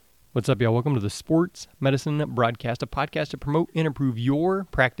What's up, y'all? Welcome to the Sports Medicine Broadcast, a podcast to promote and improve your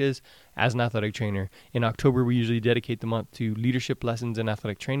practice as an athletic trainer. In October, we usually dedicate the month to leadership lessons in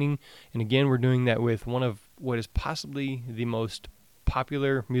athletic training. And again, we're doing that with one of what is possibly the most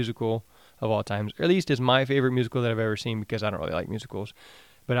popular musical of all times, or at least is my favorite musical that I've ever seen, because I don't really like musicals.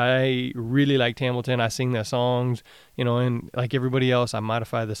 But I really liked Hamilton. I sing the songs, and like everybody else, I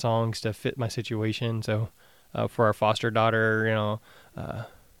modify the songs to fit my situation. So for our foster daughter,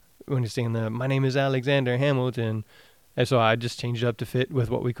 when he's singing my name is Alexander Hamilton. And so I just changed it up to fit with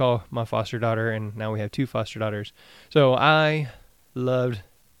what we call my foster daughter, and now we have two foster daughters. So I loved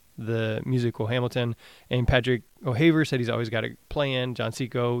the musical Hamilton, and Patrick O'Haver said he's always got a plan. John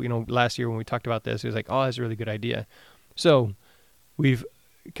Seco, last year when we talked about this, he was like, oh, that's a really good idea. So we've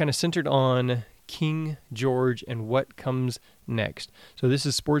kind of centered on King George and what comes next. So this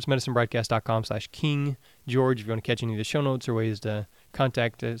is sportsmedicinebroadcast.com/King George. If you want to catch any of the show notes or ways to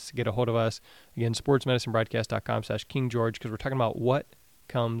contact us, get a hold of us, again, sportsmedicinebroadcast.com/King George, because we're talking about what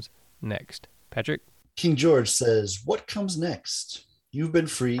comes next. Patrick? King George says, what comes next? You've been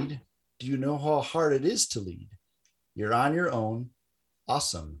freed. Do you know how hard it is to lead? You're on your own.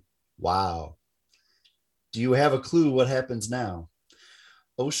 Awesome. Wow. Do you have a clue what happens now?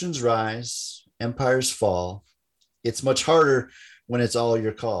 Oceans rise, empires fall. It's much harder when it's all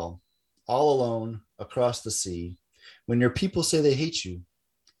your call. All alone across the sea. When your people say they hate you,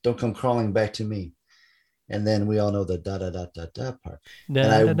 don't come crawling back to me. And then we all know the da-da-da-da-da part.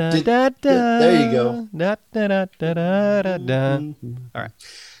 There you go. All right.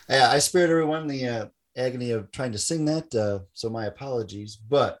 I spared everyone the agony of trying to sing that, so my apologies.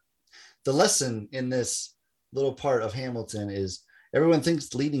 But the lesson in this little part of Hamilton is everyone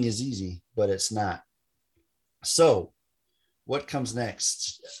thinks leading is easy, but it's not. So what comes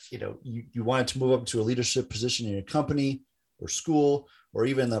next? You wanted to move up to a leadership position in your company or school, or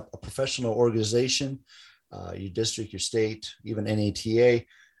even a professional organization, your district, your state, even NATA.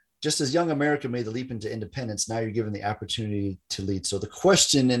 Just as young America made the leap into independence, now you're given the opportunity to lead. So the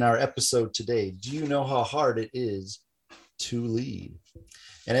question in our episode today, do you know how hard it is to lead?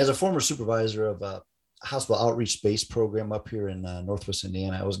 And as a former supervisor of a hospital outreach-based program up here in Northwest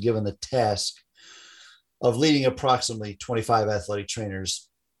Indiana, I was given the task of leading approximately 25 athletic trainers.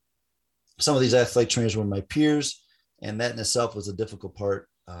 Some of these athletic trainers were my peers, and that in itself was a difficult part,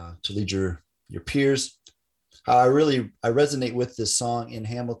 to lead your peers. I resonate with this song in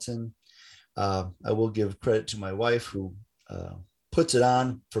Hamilton. I will give credit to my wife, who puts it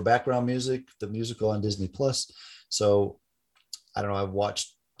on for background music, the musical on Disney Plus. So I don't know, I've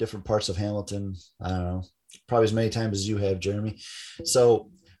watched different parts of Hamilton, I don't know, probably as many times as you have, Jeremy. So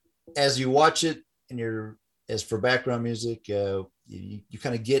as you watch it, and as for background music, you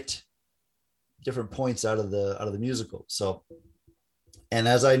kind of get different points out of the musical. So, and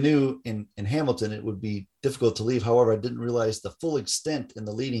as I knew in Hamilton, it would be difficult to leave. However, I didn't realize the full extent in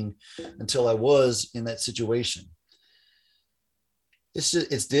the leading until I was in that situation. It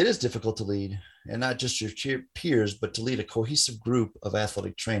is difficult to lead, and not just your peers, but to lead a cohesive group of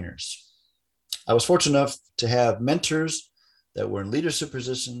athletic trainers. I was fortunate enough to have mentors that were in leadership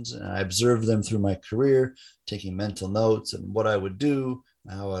positions, and I observed them through my career, taking mental notes and what I would do,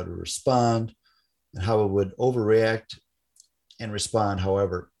 and how I would respond, and how I would overreact and respond.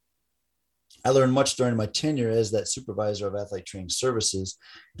 However, I learned much during my tenure as that supervisor of athletic training services,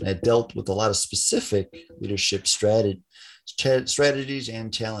 and I dealt with a lot of specific leadership strategies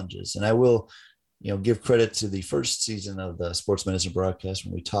and challenges. And I will, give credit to the first season of the Sports Medicine Broadcast,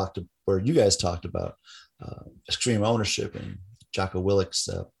 where you guys talked about extreme ownership and Jocko Willick's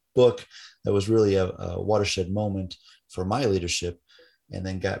book. That was really a watershed moment for my leadership, and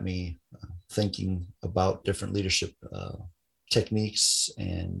then got me thinking about different leadership techniques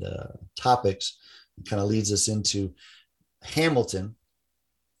and topics. It kind of leads us into Hamilton,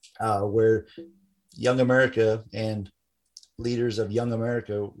 where young America and leaders of young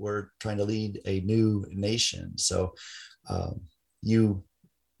America were trying to lead a new nation. So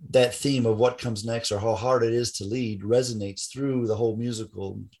that theme of what comes next, or how hard it is to lead, resonates through the whole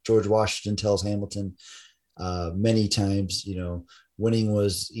musical. George Washington tells Hamilton many times, winning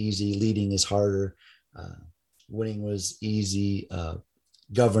was easy, leading is harder. Winning was easy,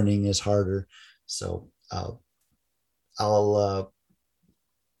 governing is harder. So I'll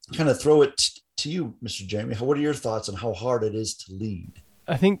kind of throw it to you, Mr. Jeremy. What are your thoughts on how hard it is to lead?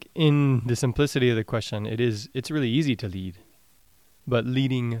 I think in the simplicity of the question, it's really easy to lead. But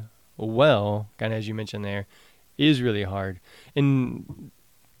leading well, kind of as you mentioned there, is really hard. And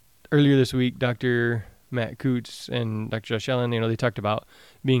earlier this week, Dr. Matt Coots and Dr. Josh Ellen, they talked about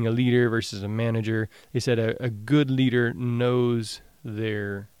being a leader versus a manager. They said a good leader knows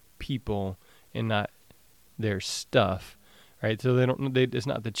their people and not their stuff, right? So it's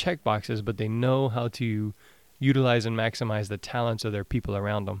not the check boxes, but they know how to utilize and maximize the talents of their people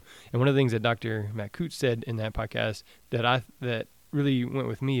around them. And one of the things that Dr. Matt Coots said in that podcast that really went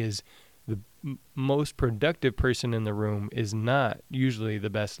with me is the most productive person in the room is not usually the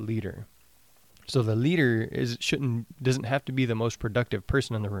best leader. So the leader doesn't have to be the most productive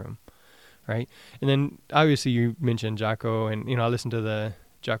person in the room, right? And then obviously you mentioned Jocko, and I listen to the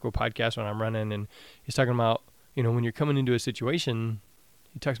Jocko podcast when I'm running, and he's talking about when you're coming into a situation,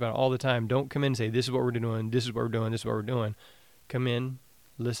 he talks about it all the time. Don't come in and say, this is what we're doing, this is what we're doing, this is what we're doing. Come in,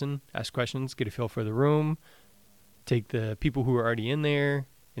 listen, ask questions, get a feel for the room, take the people who are already in there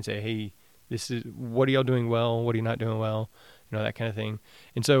and say, hey, what are y'all doing well? What are you not doing well? That kind of thing.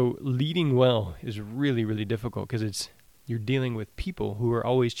 And so leading well is really, really difficult because you're dealing with people who are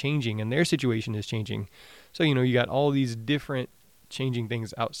always changing and their situation is changing. So, you got all these different changing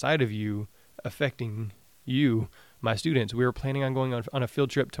things outside of you affecting you. My students, we were planning on going on a field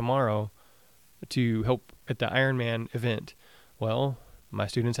trip tomorrow to help at the Ironman event. Well, my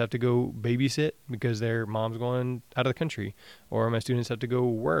students have to go babysit because their mom's going out of the country, or my students have to go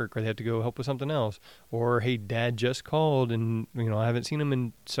work, or they have to go help with something else, or hey, dad just called and I haven't seen him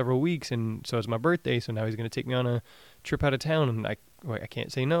in several weeks, and so it's my birthday, so now he's going to take me on a trip out of town, and I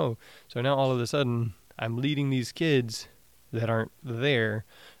can't say no. So now all of a sudden I'm leading these kids that aren't there.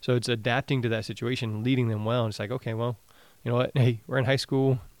 So it's adapting to that situation, leading them well. And it's like, okay, well, you know what? Hey, we're in high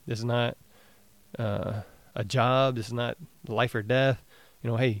school. This is not a job. This is not life or death.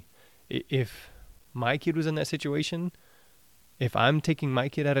 Hey, if my kid was in that situation, if I'm taking my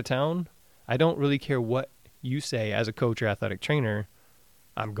kid out of town, I don't really care what you say as a coach or athletic trainer.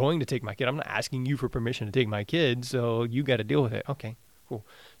 I'm going to take my kid. I'm not asking you for permission to take my kid, so you got to deal with it. Okay, cool.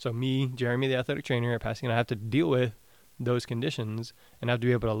 So me, Jeremy, the athletic trainer, I have to deal with those conditions and have to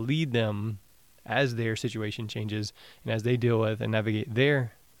be able to lead them as their situation changes and as they deal with and navigate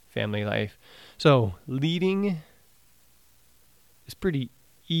their family life. So leading is pretty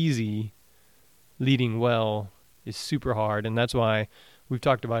easy. Leading well is super hard, and that's why we've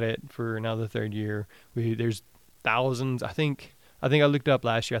talked about it for now the third year. There's thousands. I think I looked up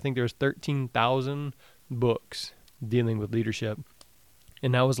last year. I think there was 13,000 books dealing with leadership,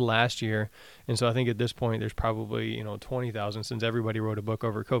 and that was last year. And so I think at this point there's probably 20,000 since everybody wrote a book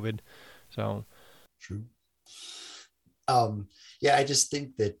over COVID. So true. Yeah, I just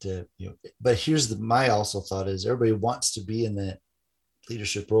think that but here's my also thought is everybody wants to be in that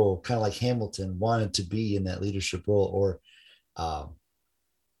leadership role, kind of like Hamilton wanted to be in that leadership role, or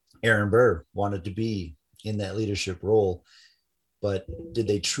Aaron Burr wanted to be in that leadership role. But did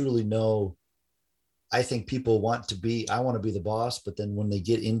they truly know? I think people want to be, I want to be the boss, but then when you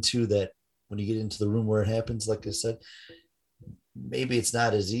get into the room where it happens, like I said, maybe it's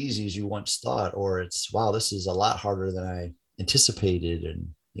not as easy as you once thought, or it's, wow, this is a lot harder than I anticipated. And,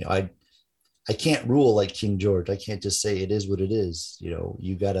 I can't rule like King George. I can't just say it is what it is.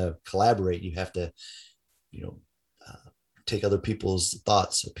 You got to collaborate. You have to, take other people's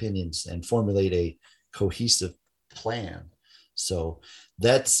thoughts, opinions, and formulate a cohesive plan. So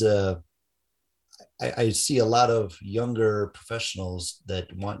that's, I see a lot of younger professionals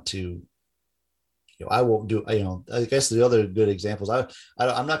that want to, I won't do, I guess the other good examples, I'm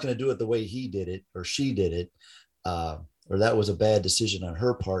not going to do it the way he did it or she did it, or that was a bad decision on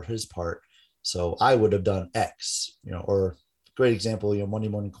his part. So I would have done X, or great example, Monday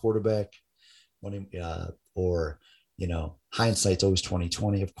morning quarterback, or, hindsight's always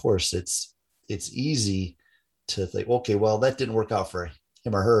 20/20. Of course, it's easy to think, okay, well, that didn't work out for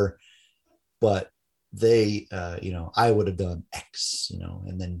him or her, but they, I would have done X,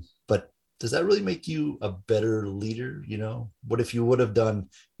 and then, but does that really make you a better leader? What if you would have done,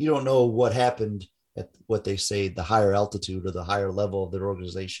 you don't know what happened at what they say, the higher altitude or the higher level of their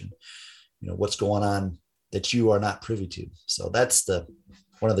organization, what's going on that you are not privy to. So that's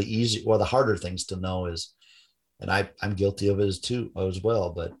one of the harder things to know is, and I'm guilty of it as well,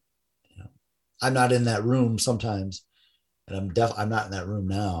 but I'm not in that room sometimes. And I'm not in that room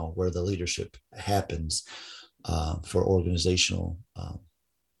now where the leadership happens for organizational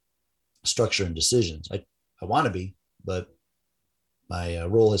structure and decisions. I want to be, but my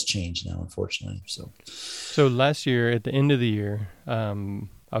role has changed now, unfortunately. So last year, at the end of the year,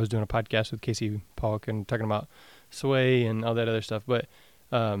 I was doing a podcast with Casey Polk and talking about Sway and all that other stuff. But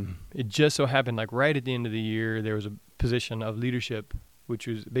it just so happened, like right at the end of the year, there was a position of leadership, which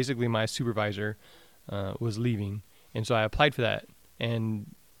was basically my supervisor was leaving. And so I applied for that.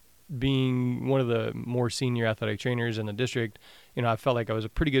 And being one of the more senior athletic trainers in the district, I felt like I was a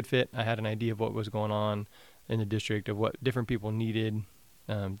pretty good fit. I had an idea of what was going on in the district, of what different people needed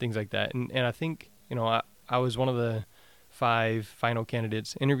things like that. And I think, I was one of the 5 final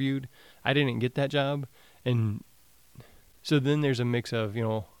candidates interviewed. I didn't get that job. And so then there's a mix of,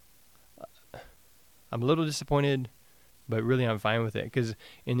 I'm a little disappointed, but really I'm fine with it. Because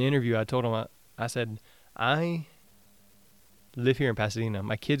in the interview, I told him, I said, I live here in Pasadena.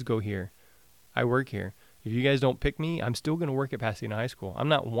 My kids go here. I work here. If you guys don't pick me, I'm still going to work at Pasadena High School. I'm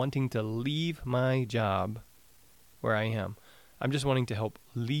not wanting to leave my job where I am. I'm just wanting to help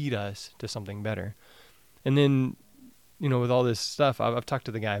lead us to something better. And then, with all this stuff, I've talked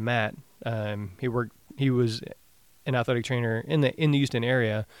to the guy, Matt. He was an athletic trainer in the Houston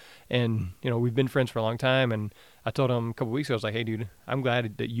area. And, we've been friends for a long time. And I told him a couple weeks ago, I was like, hey, dude, I'm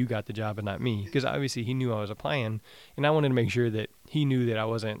glad that you got the job and not me. Because obviously he knew I was applying. And I wanted to make sure that he knew that I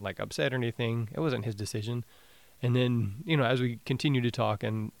wasn't like upset or anything. It wasn't his decision. And then, as we continue to talk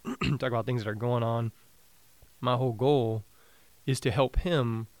and talk about things that are going on, my whole goal is to help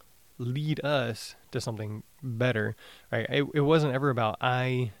him lead us to something better, right? It wasn't ever about,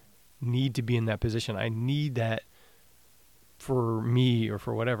 I need to be in that position. I need that for me or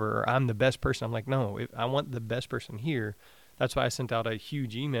for whatever, or I'm the best person. I'm like, no, I want the best person here. That's why I sent out a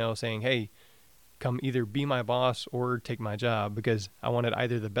huge email saying, hey, come either be my boss or take my job, because I wanted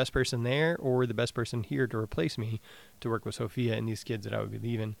either the best person there or the best person here to replace me to work with Sophia and these kids that I would be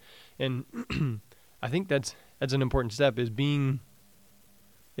leaving. And I think that's an important step, is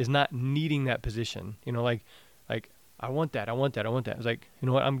not needing that position. Like I want that. It's like, you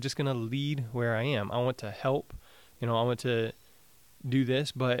know what? I'm just going to lead where I am. I want to help, I want to do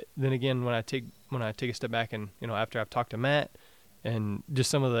this. But then again, when I take a step back and, after I've talked to Matt and just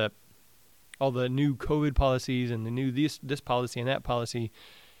some of all the new COVID policies and the new this policy and that policy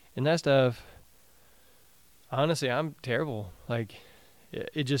and that stuff, honestly, I'm terrible. Like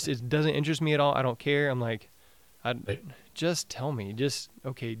it doesn't interest me at all. I don't care. I'm like, just tell me, just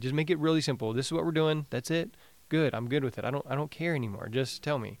make it really simple. This is what we're doing. That's it. Good. I'm good with it. I don't care anymore. Just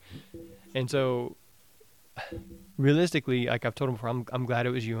tell me. And so realistically, like I've told him before, I'm glad it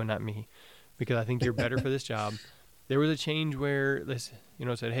was you and not me, because I think you're better for this job. There was a change where this,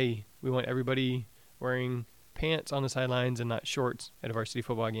 said, hey, we want everybody wearing pants on the sidelines and not shorts at a varsity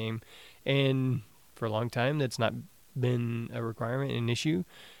football game. And for a long time, that's not been a requirement, an issue.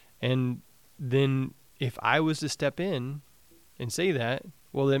 And then if I was to step in and say that,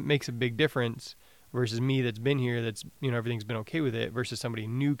 well, that makes a big difference versus me that's been here, that's, everything's been okay with it, versus somebody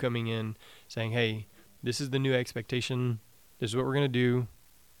new coming in saying, hey, this is the new expectation. This is what we're going to do.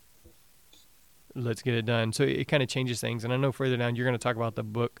 Let's get it done. So it kind of changes things. And I know further down, you're going to talk about the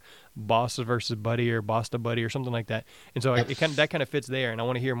book Boss versus Buddy or Boss to Buddy or something like that. And so that kind of fits there. And I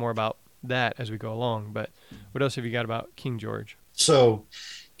want to hear more about that as we go along. But what else have you got about King George? So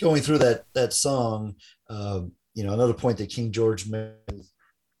going through that song, another point that King George made,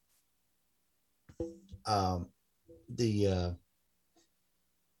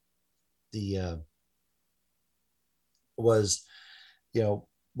 was,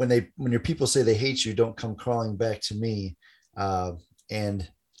 when your people say they hate you, don't come crawling back to me. And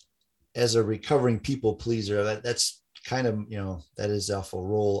as a recovering people pleaser, that's kind of, that is off a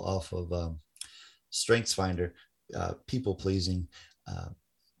roll off of Strengths Finder, people pleasing.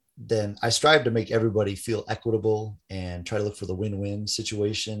 Then I strive to make everybody feel equitable and try to look for the win-win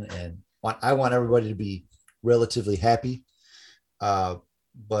situation. And I want everybody to be relatively happy.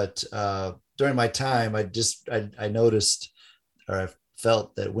 But during my time, I noticed, or I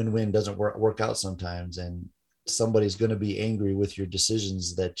felt that win-win doesn't work out sometimes. And somebody's going to be angry with your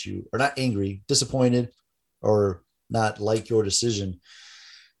decisions that you are not angry, disappointed, or not like your decision.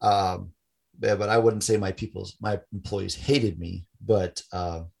 But I wouldn't say my employees hated me, but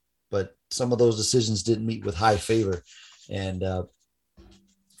some of those decisions didn't meet with high favor. And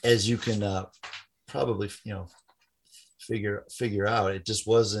as you can probably, figure out, it just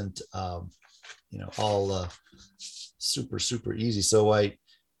wasn't, all super, super easy. So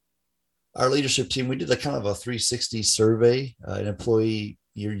our leadership team, we did a kind of a 360 survey, an employee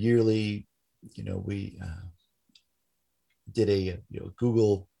yearly, we did a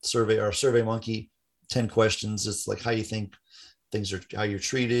Google survey or Survey Monkey, 10 questions. It's like how you think things are, how you're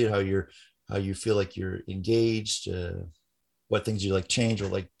treated, how you feel like you're engaged, what things you like change, or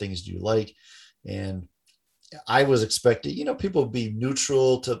like things do you like. And I was expecting, people would be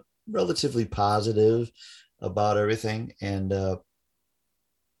neutral to relatively positive about everything. And when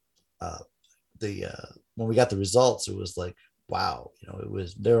we got the results, it was like, wow,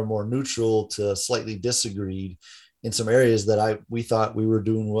 they were more neutral to slightly disagreed in some areas that we thought we were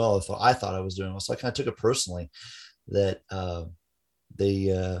doing well. I thought I was doing well. So I kind of took it personally that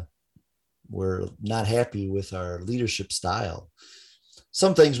they were not happy with our leadership style.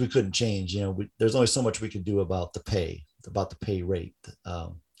 some things we couldn't change. There's only so much we could do about the pay rate.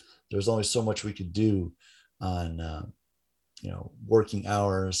 There's only so much we could do on, working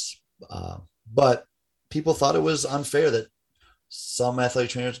hours. But people thought it was unfair that some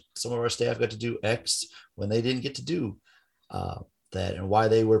athletic trainers, some of our staff got to do X when they didn't get to do that, and why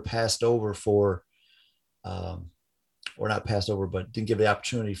they were passed over for, or not passed over, but didn't give the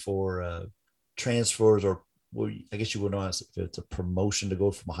opportunity for transfers, or, well, I guess you would know if it's a promotion to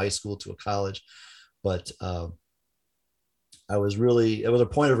go from a high school to a college. But it was a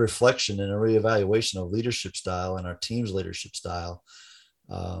point of reflection and a reevaluation of leadership style and our team's leadership style.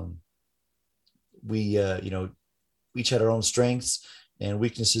 We each had our own strengths and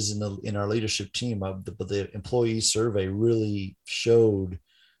weaknesses in our leadership team. But the employee survey really showed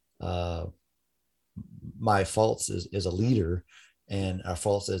my faults as a leader and our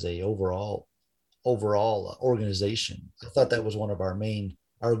faults as a overall organization. I thought that was one of our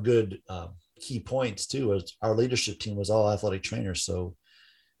good key points too. Is our leadership team was all athletic trainers, so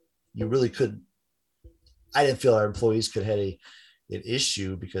you really couldn't. I didn't feel our employees could have an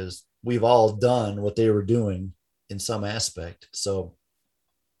issue because we've all done what they were doing in some aspect. So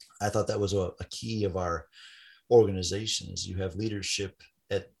I thought that was a key of our organization, is you have leadership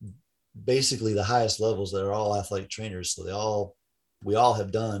at basically the highest levels that are all athletic trainers. So we all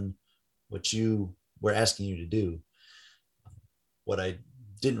have done what you were asking you to do. What I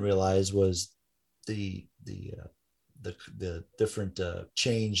didn't realize was the different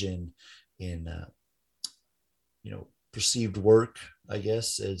change in perceived work, I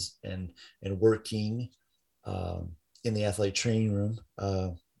guess, and working in the athletic training room.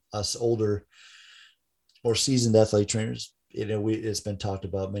 Us older, more seasoned athletic trainers, it's been talked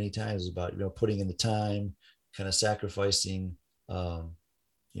about many times about putting in the time, kind of sacrificing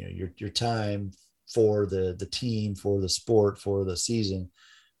your time for the team, for the sport, for the season.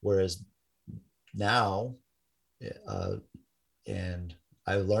 Whereas now, and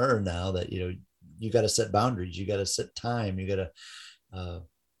I learned now that you got to set boundaries, you got to set time, you got to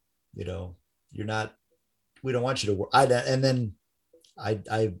we don't want you to work. I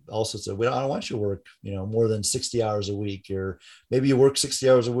also said, I don't want you to work, more than 60 hours a week, or maybe you work 60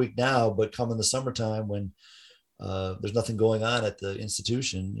 hours a week now, but come in the summertime when there's nothing going on at the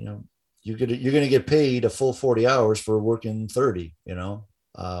institution, you're going to get paid a full 40 hours for working 30,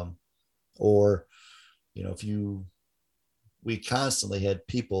 or, we constantly had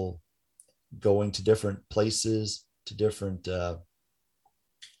people going to different places, to different,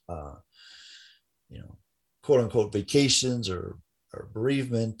 quote unquote vacations or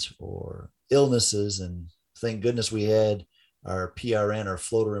bereavement or illnesses. And thank goodness we had our PRN, our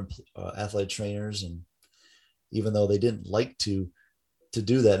floater athletic trainers. And even though they didn't like to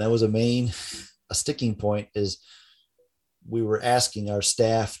do that, and that was a sticking point, is we were asking our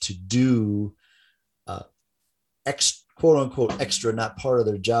staff to do quote unquote extra, not part of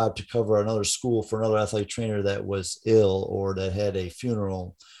their job, to cover another school for another athletic trainer that was ill, or that had a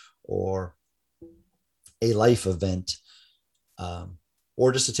funeral or a life event,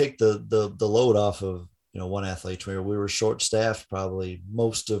 or just to take the load off of one athlete trainer. We were short staffed probably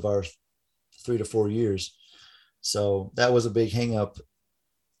most of our 3 to 4 years, so that was a big hang up.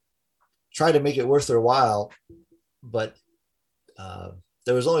 Try to make it worth their while, but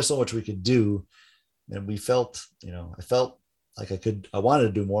there was only so much we could do, and we felt I felt like I wanted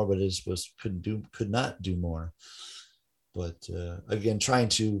to do more, but could not do more. But again, trying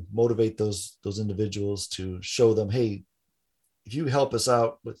to motivate those individuals, to show them, hey, if you help us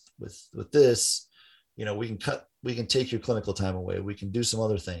out with this, we can take your clinical time away. We can do some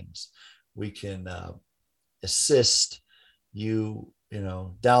other things. We can assist you,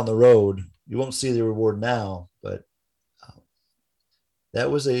 down the road. You won't see the reward now, but that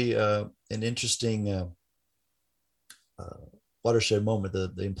was an interesting watershed moment,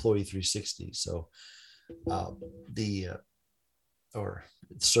 the employee 360. So or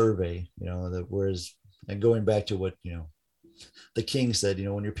survey, whereas, and going back to what the king said,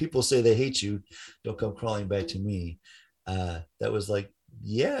 when your people say they hate you, don't come crawling back to me. That was like,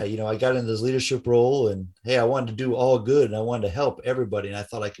 yeah, I got into this leadership role, and hey, I wanted to do all good, and I wanted to help everybody, and I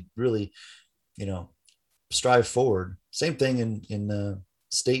thought I could really strive forward. Same thing in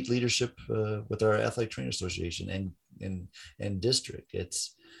state leadership with our Athletic Trainer Association and district.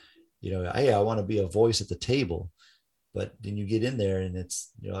 It's hey, I want to be a voice at the table, but then you get in there and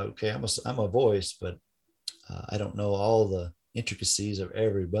it's okay, I'm a voice, but I don't know all the intricacies of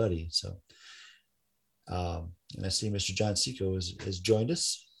everybody. So and I see Mr. John Seco has joined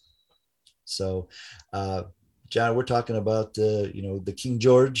us. So John, we're talking about the King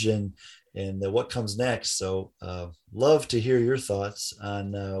George and and what comes next. So love to hear your thoughts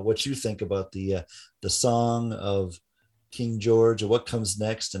on what you think about the song of King George and what comes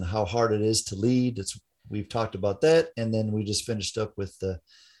next and how hard it is to lead. We've talked about that. And then we just finished up with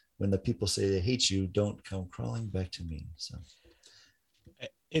when the people say they hate you, don't come crawling back to me. So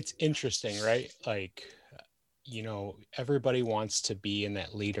it's interesting, right? Like, everybody wants to be in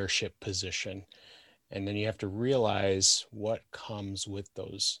that leadership position. And then you have to realize what comes with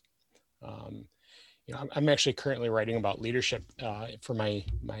those. I'm actually currently writing about leadership for my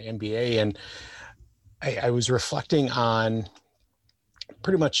MBA, and I was reflecting on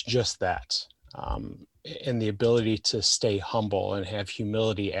pretty much just that, and the ability to stay humble and have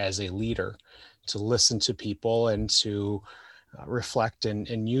humility as a leader, to listen to people and to reflect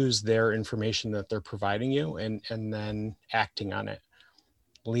and use their information that they're providing you, and then acting on it.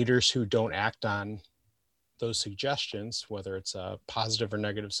 Leaders who don't act on those suggestions, whether it's a positive or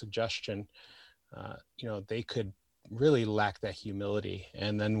negative suggestion, they could really lack that humility.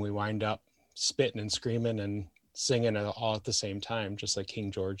 And then we wind up spitting and screaming and singing it all at the same time, just like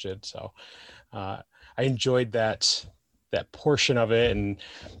King George did. So I enjoyed that portion of it. And,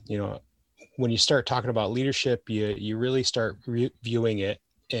 when you start talking about leadership, you really start viewing it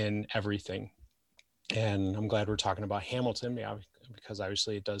in everything. And I'm glad we're talking about Hamilton, because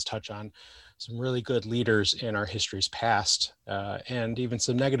obviously it does touch on some really good leaders in our history's past, and even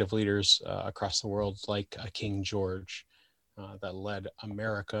some negative leaders across the world, like King George, that led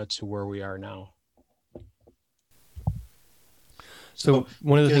America to where we are now. So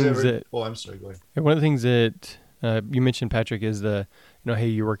one of the things I'm sorry, go ahead. One of the things that you mentioned, Patrick, is hey,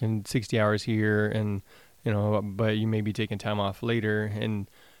 you're working 60 hours here, and but you may be taking time off later. And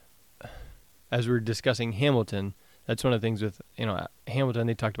as we're discussing Hamilton, that's one of the things with Hamilton.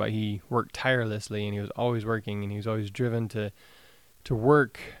 They talked about he worked tirelessly, and he was always working, and he was always driven to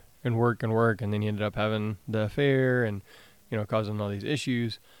work and work and work, and then he ended up having the affair and causing all these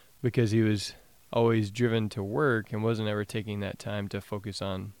issues because he was always driven to work and wasn't ever taking that time to focus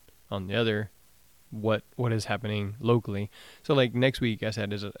on the other, what is happening locally. So like next week, I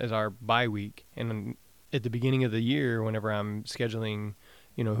said, is our bye week, and at the beginning of the year, whenever I'm scheduling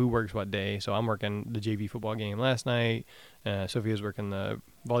who works what day. So I'm working the JV football game last night. Sophia's working the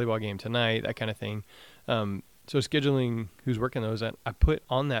volleyball game tonight, that kind of thing. So scheduling who's working those, I put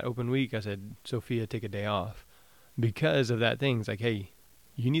on that open week, I said, Sophia, take a day off because of that thing. It's like, hey,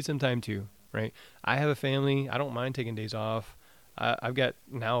 you need some time too, right? I have a family. I don't mind taking days off. I've got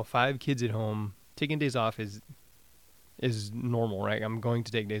now 5 kids at home. Taking days off is normal, right? I'm going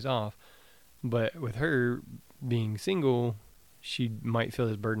to take days off. But with her being single, she might feel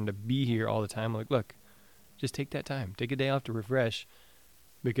this burden to be here all the time. Like, look, just take that time. Take a day off to refresh,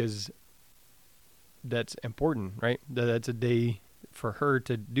 because that's important, right? That's a day for her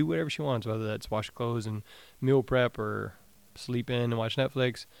to do whatever she wants, whether that's wash clothes and meal prep or sleep in and watch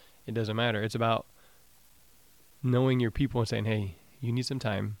Netflix. It doesn't matter. It's about knowing your people and saying, hey, you need some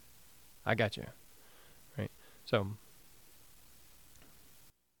time. I got you, right? So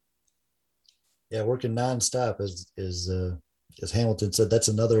yeah, working nonstop as Hamilton said, that's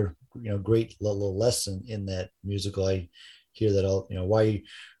another great little lesson in that musical. I hear that all, why you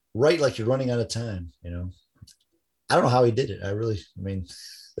write like you're running out of time. I don't know how he did it.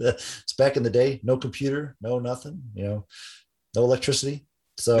 It's back in the day, no computer, no nothing, no electricity,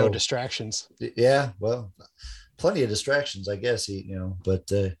 so no distractions. Yeah, well, plenty of distractions, I guess.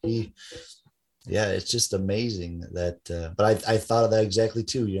 It's just amazing that. But I thought of that exactly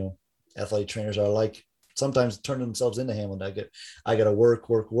too. Athletic trainers are like sometimes turn themselves into Hamilton. I got to work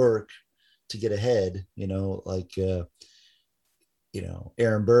to get ahead.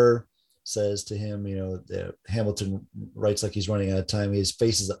 Aaron Burr says to him, that Hamilton writes like he's running out of time. His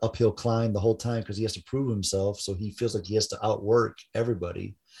faces an uphill climb the whole time because he has to prove himself. So he feels like he has to outwork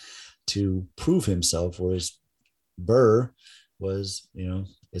everybody to prove himself. Whereas Burr was,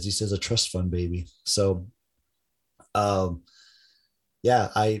 as he says, a trust fund baby. So, that's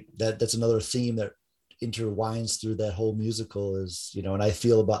another theme that intertwines through that whole musical is, and I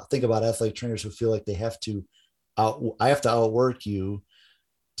think about athletic trainers who feel like I have to outwork you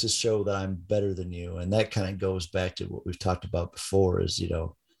to show that I'm better than you. And that kind of goes back to what we've talked about before is,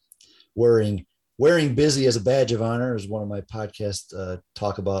 wearing busy as a badge of honor is one of my podcasts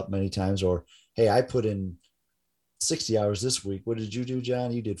talk about many times. Or, hey, I put in 60 hours this week. What did you do,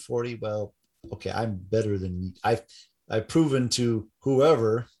 John? You did 40. Well, okay, I'm better than you. I've proven to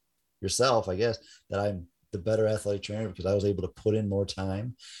whoever, yourself, I guess, that I'm the better athletic trainer because I was able to put in more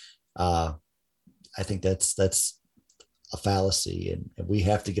time. I think that's a fallacy, and we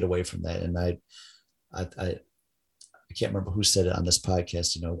have to get away from that. And I can't remember who said it on this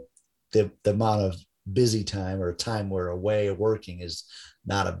podcast. the amount of busy time or time where away working is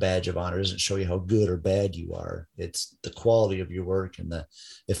not a badge of honor. It doesn't show you how good or bad you are. It's the quality of your work and the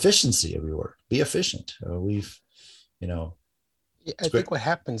efficiency of your work. Be efficient. I think what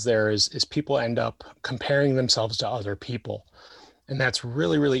happens there is people end up comparing themselves to other people. And that's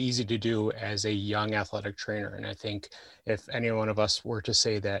really, really easy to do as a young athletic trainer. And I think if any one of us were to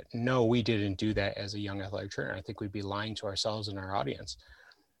say that, no, we didn't do that as a young athletic trainer, I think we'd be lying to ourselves and our audience.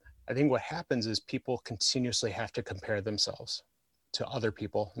 I think what happens is people continuously have to compare themselves to other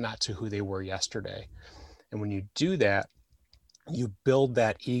people, not to who they were yesterday. And when you do that, you build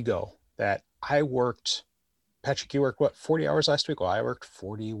that ego that Patrick, you worked 40 hours last week? Well, I worked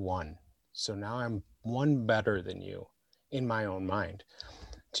 41. So now I'm one better than you in my own mind.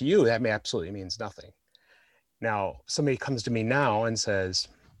 To you, that absolutely means nothing. Now, somebody comes to me now and says,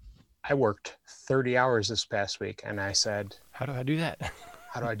 I worked 30 hours this past week. And I said, how do I do that?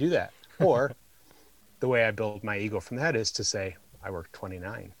 How do I do that? Or the way I build my ego from that is to say, I worked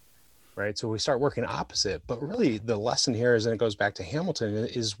 29, right? So we start working opposite. But really the lesson here is, and it goes back to Hamilton,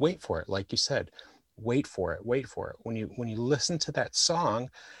 is wait for it. Like you said, wait for it, wait for it. When you listen to that song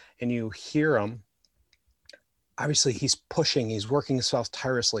and you hear him, obviously he's pushing, he's working himself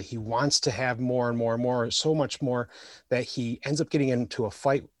tirelessly. He wants to have more and more and more, so much more that he ends up getting into a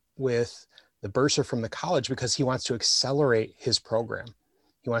fight with the bursar from the college because he wants to accelerate his program.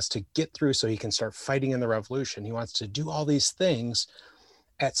 He wants to get through so he can start fighting in the revolution. He wants to do all these things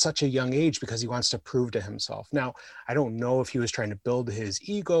at such a young age because he wants to prove to himself. Now, I don't know if he was trying to build his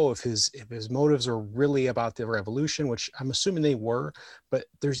ego, if his motives were really about the revolution, which I'm assuming they were, but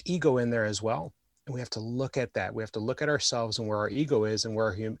there's ego in there as well. And we have to look at that. We have to look at ourselves and where our ego is and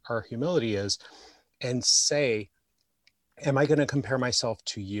where our humility is and say, am I going to compare myself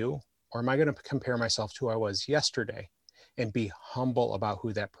to you, or am I going to compare myself to who I was yesterday, and be humble about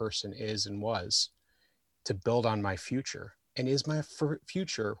who that person is and was to build on my future? And is my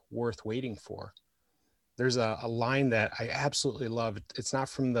future worth waiting for? There's a line that I absolutely love. It's not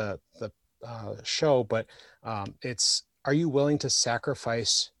from the show, but it's, are you willing to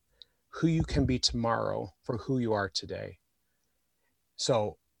sacrifice who you can be tomorrow for who you are today?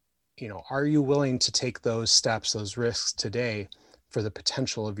 So, are you willing to take those steps, those risks today for the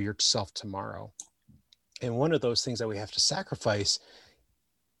potential of yourself tomorrow? And one of those things that we have to sacrifice,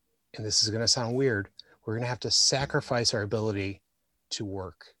 and this is going to sound weird, we're going to have to sacrifice our ability to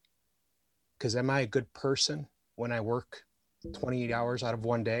work. Because am I a good person when I work 28 hours out of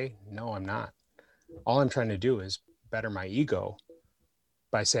one day? No, I'm not. All I'm trying to do is better my ego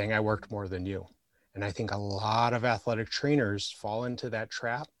by saying I worked more than you. And I think a lot of athletic trainers fall into that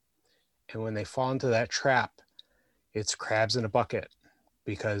trap. And when they fall into that trap, it's crabs in a bucket,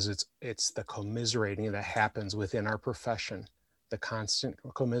 because it's the commiserating that happens within our profession, the constant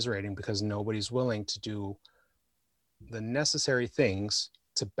commiserating, because nobody's willing to do the necessary things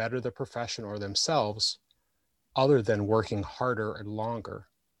to better the profession or themselves other than working harder and longer.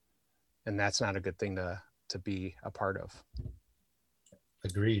 And that's not a good thing to be a part of.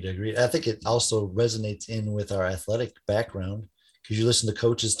 Agreed. I think it also resonates in with our athletic background, because you listen to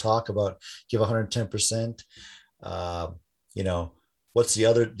coaches talk about give 110%. What's the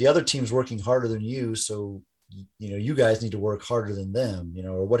other team's working harder than you, so you guys need to work harder than them,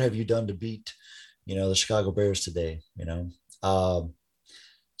 or what have you done to beat the Chicago Bears today?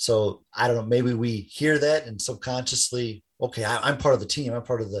 So I don't know, maybe we hear that and subconsciously, okay, I'm part of the team, I'm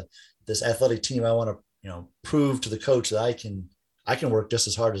part of this athletic team, I want to prove to the coach that I can work just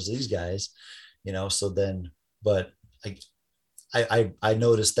as hard as these guys, so then, but I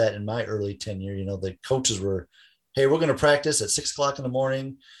noticed that in my early tenure, the coaches were, hey, we're going to practice at 6:00 in the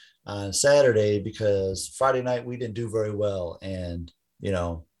morning on Saturday because Friday night we didn't do very well. And,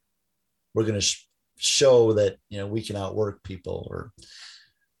 we're going to show that, we can outwork people. Or,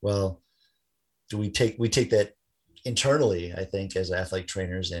 well, we take that internally, I think, as athletic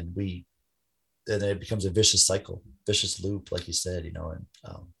trainers, and then it becomes a vicious cycle, vicious loop, like you said, and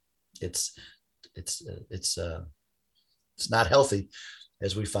it's not healthy,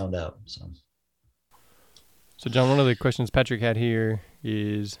 as we found out. So John, one of the questions Patrick had here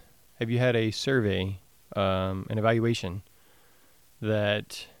is, have you had a survey, an evaluation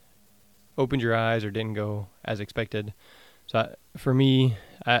that opened your eyes or didn't go as expected? So for me,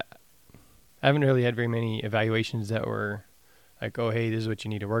 I haven't really had very many evaluations that were like, oh, hey, this is what you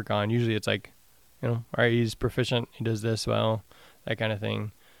need to work on. Usually it's like, all right, he's proficient, he does this well, that kind of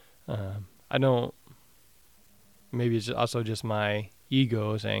thing. Maybe it's also just my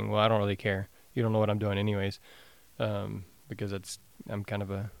ego saying, well, I don't really care. You don't know what I'm doing anyways, because I'm kind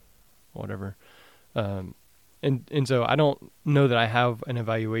of a whatever. And so I don't know that I have an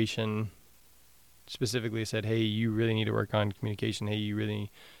evaluation specifically said, hey, you really need to work on communication. Hey, you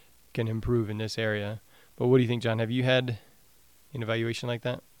really can improve in this area. But what do you think, John? Have you had an evaluation like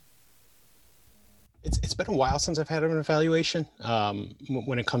that? It's been a while since I've had an evaluation.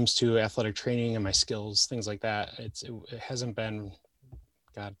 When it comes to athletic training and my skills, things like that, it hasn't been,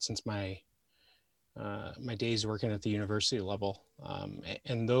 God, since my days working at the university level.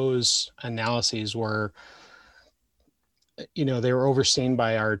 And those analyses were, they were overseen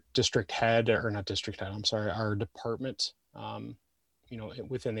by our district head, or not district head, I'm sorry, our department,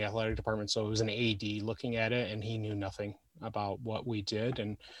 within the athletic department. So it was an AD looking at it, and he knew nothing about what we did.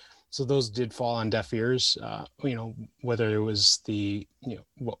 And so those did fall on deaf ears, whether it was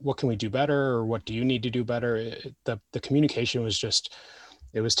what can we do better, or what do you need to do better? The communication was just,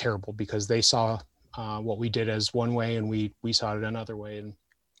 it was terrible, because they saw what we did as one way, and we saw it another way, and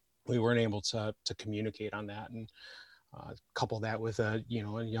we weren't able to communicate on that. And couple that with a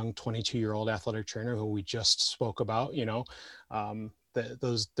young 22-year-old athletic trainer who we just spoke about, there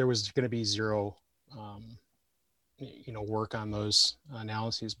was going to be zero work on those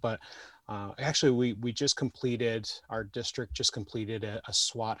analyses. But actually our district just completed a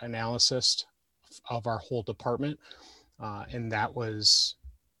SWOT analysis of our whole department, and that was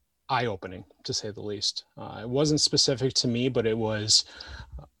eye-opening, to say the least. It wasn't specific to me, but it was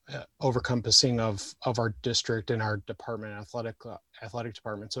overcompassing of our district and our department, athletic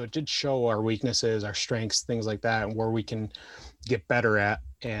department. So it did show our weaknesses, our strengths, things like that, and where we can get better at.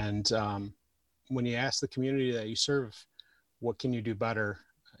 And when you ask the community that you serve, what can you do better,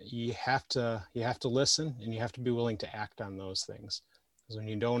 you have to listen, and you have to be willing to act on those things. Because when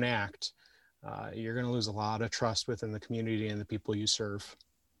you don't act, you're going to lose a lot of trust within the community and the people you serve.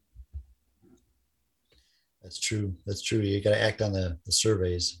 That's true. You got to act on the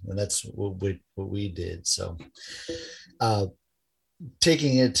surveys, and that's what we did. So,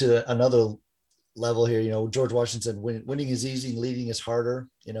 taking it to another level here, George Washington said, winning is easy and leading is harder.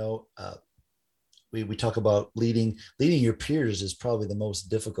 We talk about leading your peers is probably the most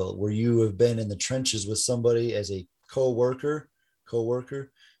difficult, where you have been in the trenches with somebody as a co-worker,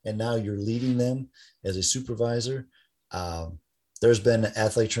 and now you're leading them as a supervisor. There's been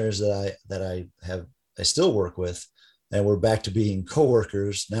athletic trainers that I still work with, and we're back to being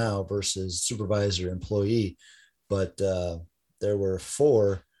coworkers now versus supervisor employee. But there were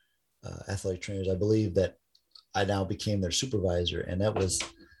 4 athletic trainers, I believe, that I now became their supervisor. And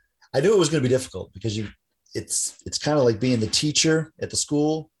I knew it was going to be difficult, because it's kind of like being the teacher at the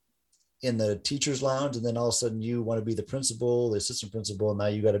school in the teacher's lounge. And then all of a sudden you want to be the principal, the assistant principal, and now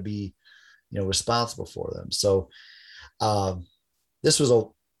you got to be, responsible for them. So this was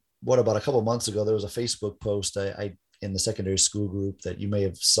about a couple of months ago, there was a Facebook post I in the secondary school group that you may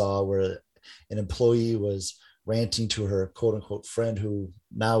have saw, where an employee was ranting to her quote unquote friend, who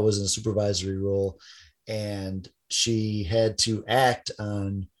now was in a supervisory role, and she had to act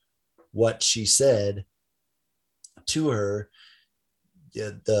on what she said to her.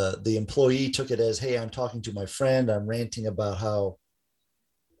 The employee took it as, hey, I'm talking to my friend, I'm ranting about how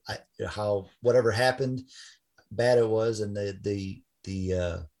whatever happened, bad it was, and the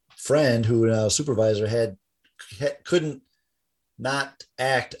friend, who now supervisor, couldn't not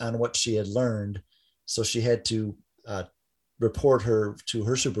act on what she had learned, so she had to report her to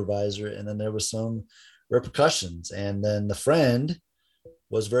her supervisor, and then there was some repercussions. And then the friend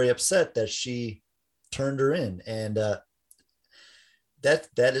was very upset that she turned her in, and that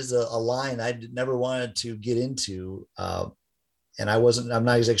is a line I never wanted to get into, and I'm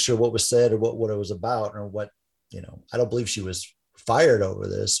not exactly sure what was said or what it was about, or what, I don't believe she was fired over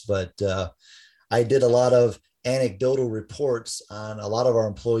this, but I did a lot of anecdotal reports on a lot of our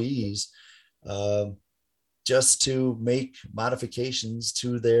employees, just to make modifications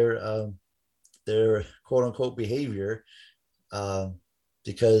to their quote unquote behavior.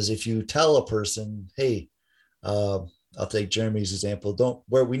 Because if you tell a person, hey, I'll take Jeremy's example,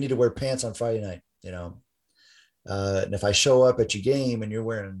 we need to wear pants on Friday night, and if I show up at your game and you're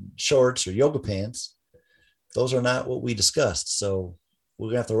wearing shorts or yoga pants, those are not what we discussed. So we're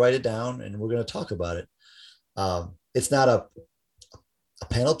going to have to write it down, and we're going to talk about it. It's not a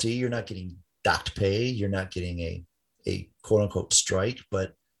penalty. You're not getting docked pay. You're not getting a quote unquote strike.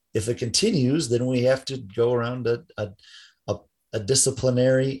 But if it continues, then we have to go around a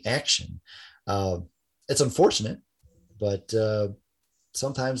disciplinary action. It's unfortunate, but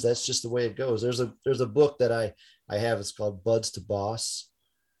sometimes that's just the way it goes. There's a book that I have. It's called Buds to Boss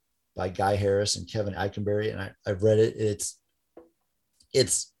by Guy Harris and Kevin Eikenberry, and I've read it.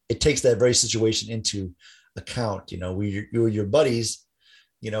 It takes that very situation into account. You're your buddies,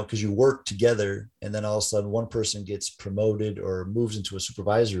 because you work together, and then all of a sudden one person gets promoted or moves into a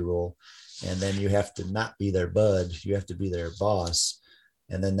supervisory role, and then you have to not be their bud, you have to be their boss.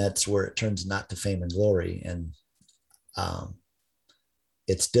 And then that's where it turns not to fame and glory. And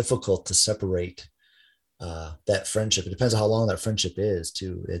it's difficult to separate that friendship. It depends on how long that friendship is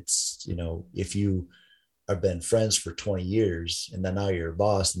too. It's, if you have been friends for 20 years and then now you're a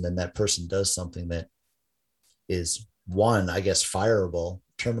boss, and then that person does something that is one, I guess, fireable,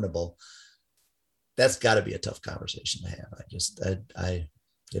 terminable, that's got to be a tough conversation to have.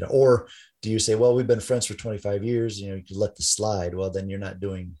 Or do you say, well, we've been friends for 25 years, you could let this slide? Well, then you're not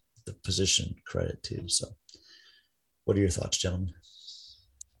doing the position credit too. So what are your thoughts, gentlemen?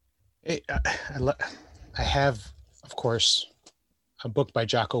 I have, of course, a book by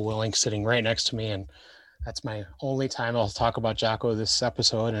Jocko Willink sitting right next to me, and that's my only time I'll talk about Jocko this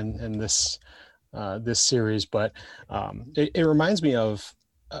episode and this series. But it reminds me of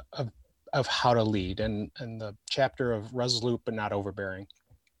how to lead, and the chapter of resolute but not overbearing.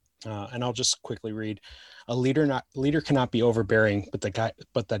 And I'll just quickly read: a leader cannot be overbearing, but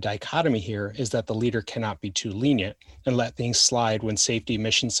the dichotomy here is that the leader cannot be too lenient and let things slide when safety,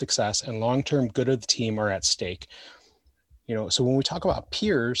 mission success, and long-term good of the team are at stake. So when we talk about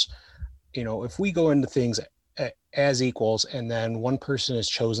peers, if we go into things as equals and then one person is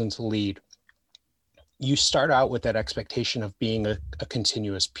chosen to lead, you start out with that expectation of being a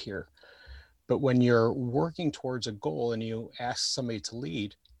continuous peer. But when you're working towards a goal and you ask somebody to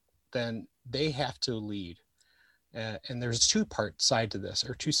lead, then they have to lead. And there's two sides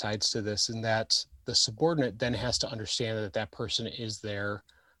to this, in that the subordinate then has to understand that that person is their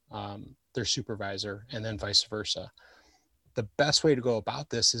supervisor, and then vice versa. The best way to go about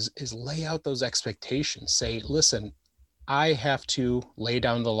this is lay out those expectations. Say, listen, I have to lay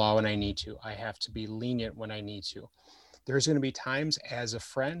down the law when I need to. I have to be lenient when I need to. There's going to be times as a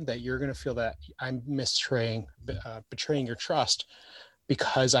friend that you're going to feel that I'm betraying your trust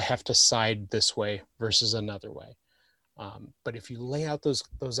because I have to side this way versus another way. But if you lay out those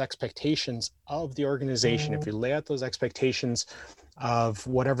expectations of the organization, if you lay out those expectations of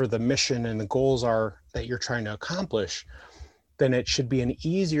whatever the mission and the goals are that you're trying to accomplish, then it should be an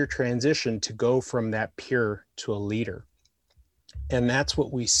easier transition to go from that peer to a leader. And that's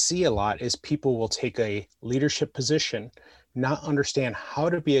what we see a lot, is people will take a leadership position, not understand how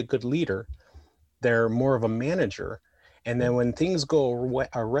to be a good leader. They're more of a manager. And then when things go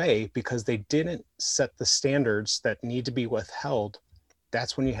awry because they didn't set the standards that need to be withheld,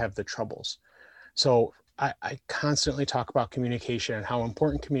 that's when you have the troubles. So I constantly talk about communication and how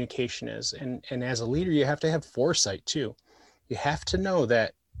important communication is. And as a leader, you have to have foresight too. You have to know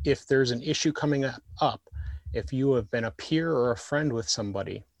that if there's an issue coming up, if you have been a peer or a friend with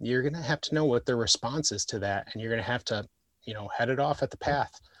somebody, you're going to have to know what their response is to that. And you're going to have to, head it off at the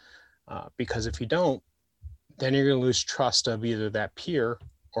path. Because if you don't, then you're going to lose trust of either that peer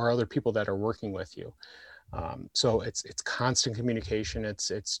or other people that are working with you. So it's constant communication.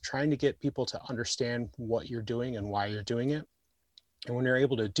 It's trying to get people to understand what you're doing and why you're doing it. And when you're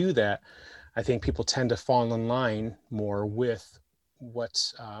able to do that, I think people tend to fall in line more with what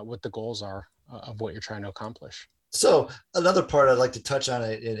the goals are of what you're trying to accomplish. So another part I'd like to touch on,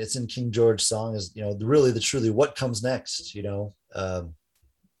 it's in King George's song, is, truly what comes next.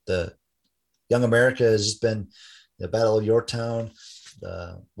 The Young America has just been the Battle of Yorktown,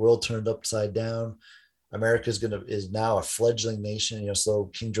 the world turned upside down. America is now a fledgling nation, so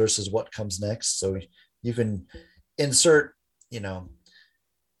King George says, what comes next? So you can insert,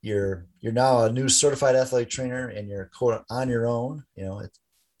 you're now a new certified athletic trainer and you're quote on your own.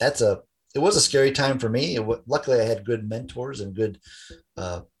 It was a scary time for me. Luckily I had good mentors and good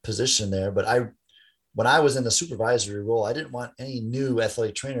position there, but when I was in the supervisory role, I didn't want any new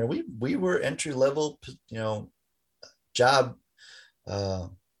athletic trainer. We were entry level, job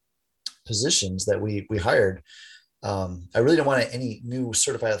positions that we hired. I really didn't want any new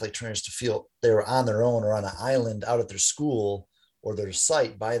certified athletic trainers to feel they were on their own or on an island out at their school or their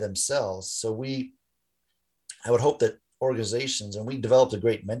site by themselves. So I would hope that organizations, and we developed a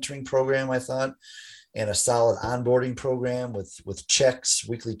great mentoring program, I thought, and a solid onboarding program with checks,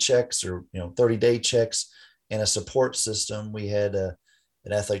 weekly checks, or 30-day checks, and a support system. We had an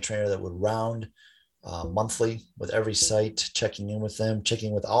athletic trainer that would round monthly with every site, checking in with them,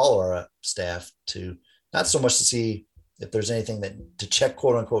 checking with all our staff, to not so much to see if there's anything to check,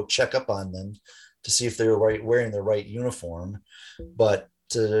 quote unquote, check up on them, to see if they're wearing the right uniform, but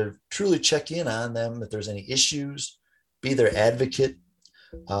to truly check in on them if there's any issues, be their advocate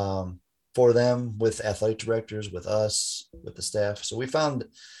for them with athletic directors, with us, with the staff. So we found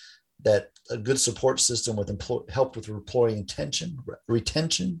that a good support system with help with employee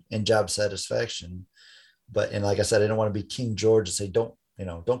retention, and job satisfaction. But, and like I said, I don't want to be King George and say, don't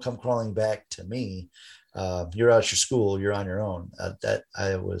come crawling back to me. You're out your school, you're on your own. That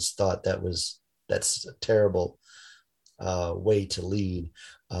I always thought that's a terrible way to lead,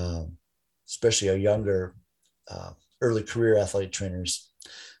 especially our younger, early career athletic trainers.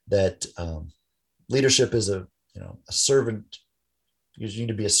 That leadership is a servant. You need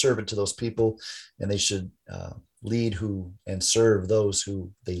to be a servant to those people, and they should lead and serve those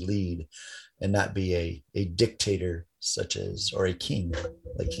who they lead, and not be a dictator or a king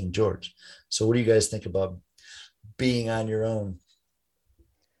like King George. So what do you guys think about being on your own?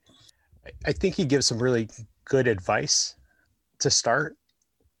 I think he gives some really good advice to start.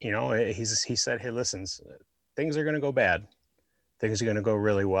 He said, hey, listen, things are going to go bad. Things are going to go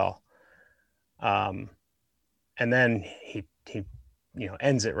really well. And then he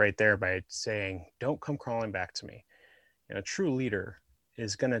ends it right there by saying, don't come crawling back to me. A true leader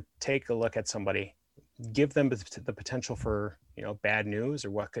is going to take a look at somebody, give them the potential for, bad news or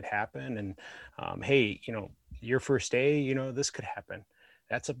what could happen. And, hey, your first day, this could happen.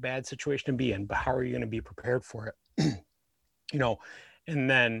 That's a bad situation to be in, but how are you going to be prepared for it? And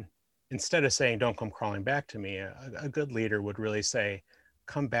then instead of saying, don't come crawling back to me, a good leader would really say,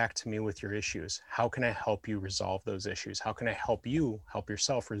 come back to me with your issues. How can I help you resolve those issues? How can I help you help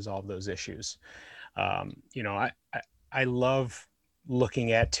yourself resolve those issues? I love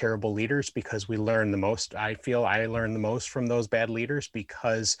looking at terrible leaders because we learn the most. I feel I learn the most from those bad leaders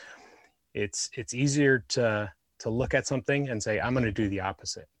because it's easier to look at something and say, I'm going to do the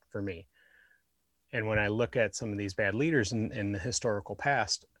opposite for me. And when I look at some of these bad leaders in the historical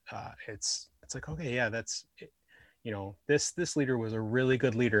past, it's like, okay, yeah, that's, this leader was a really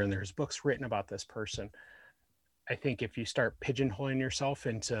good leader and there's books written about this person. I think if you start pigeonholing yourself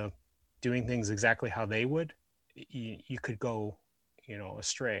into doing things exactly how they would, you could go,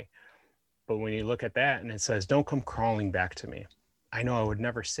 astray. But when you look at that and it says, don't come crawling back to me. I know I would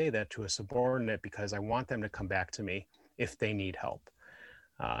never say that to a subordinate because I want them to come back to me if they need help.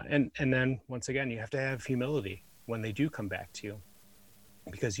 And then once again, you have to have humility when they do come back to you,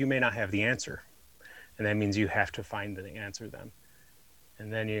 because you may not have the answer. And that means you have to find the answer then.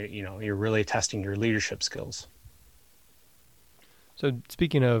 And then you're really testing your leadership skills. So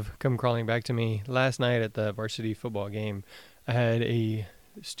speaking of come crawling back to me, last night at the varsity football game, I had a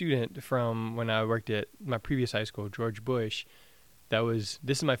student from when I worked at my previous high school, George Bush. This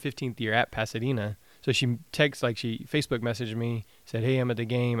is my 15th year at Pasadena. So she Facebook messaged me, said, hey, I'm at the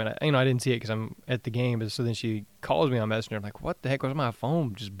game. And I didn't see it because I'm at the game. But so then she calls me on Messenger. I'm like, what the heck was my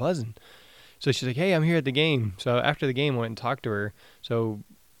phone just buzzing? So she's like, hey, I'm here at the game. So after the game, I went and talked to her. So,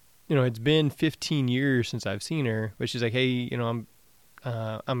 it's been 15 years since I've seen her. But she's like, hey,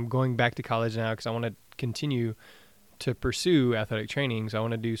 I'm going back to college now because I want to continue to pursue athletic training. So I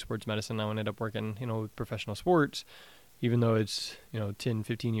want to do sports medicine. I want to end up working, with professional sports, even though it's, 10,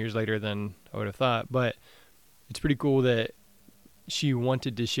 15 years later than I would have thought. But it's pretty cool that she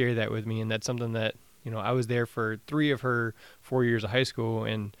wanted to share that with me. And that's something that, I was there for 3 of her 4 years of high school,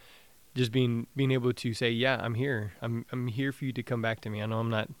 and just being able to say, yeah, I'm here. I'm here for you to come back to me. I know I'm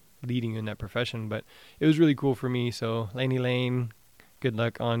not leading you in that profession, but it was really cool for me. So Laney Lane, good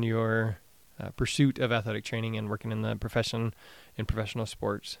luck on your pursuit of athletic training and working in the profession in professional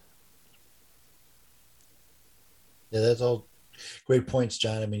sports. Yeah, that's all great points,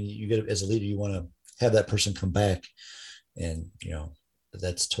 John. I mean, you get, as a leader, you want to have that person come back, and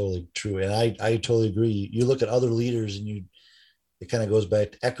that's totally true. And I totally agree. You look at other leaders, and it kind of goes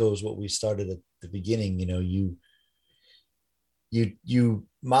back, echoes what we started at the beginning. You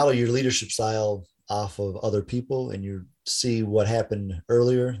model your leadership style off of other people, and you see what happened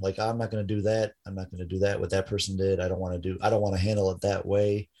earlier. Like, I'm not going to do that. I'm not going to do that. What that person did, I don't want to handle it that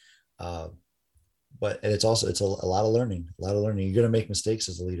way. But it's a lot of learning. You're going to make mistakes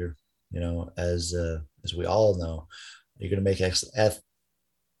as a leader, as we all know. You're going to make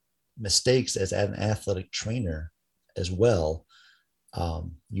mistakes as an athletic trainer as well.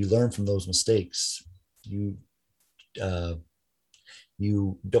 You learn from those mistakes. You don't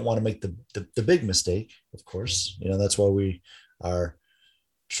want to make the big mistake, of course. That's why we are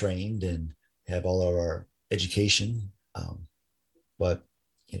trained and have all of our education. But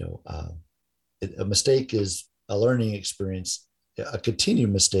a mistake is a learning experience. A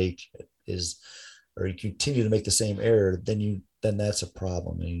continued mistake is, or you continue to make the same error, then that's a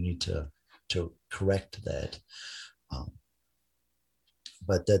problem, and you need to correct that.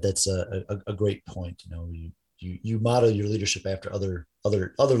 But that's a great point. You model your leadership after other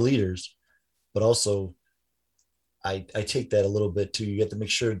leaders, but also I take that a little bit too. You get to make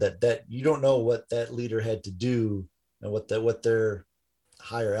sure that you don't know what that leader had to do and what their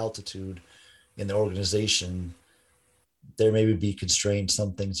higher altitude in the organization, there maybe be constrained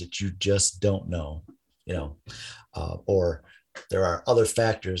some things that you just don't know, or there are other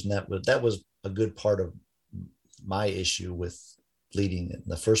factors. And that was a good part of my issue with leading in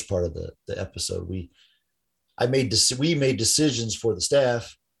the first part of the episode. We made decisions for the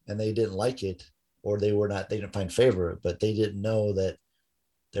staff and they didn't like it, or they didn't find favor, but they didn't know that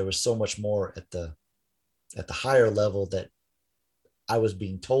there was so much more at the higher level that I was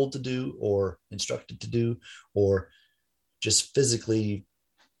being told to do or instructed to do, or just physically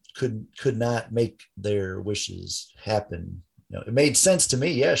could not make their wishes happen. It made sense to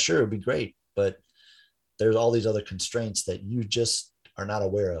me. Yeah, sure, it'd be great. But there's all these other constraints that you just are not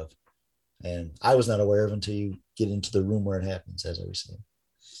aware of. And I was not aware of until you get into the room where it happens, as I was saying.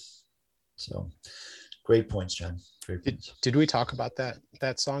 So great points, John. Great points. Did we talk about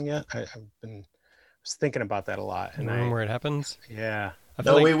that song yet? I was thinking about that a lot. And the room where it happens? Yeah. I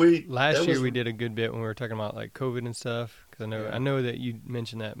feel last year we did a good bit when we were talking about like COVID and stuff. Because I know that you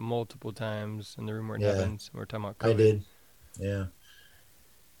mentioned that multiple times in the room where it happens. We're talking about COVID. I did. Yeah.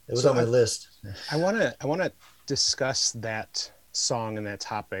 It was on my list. I want to discuss that song and that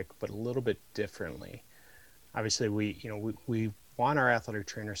topic, but a little bit differently. Obviously, we want our athletic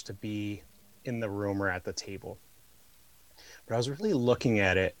trainers to be in the room or at the table. But I was really looking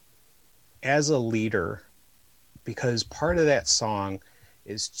at it as a leader, because part of that song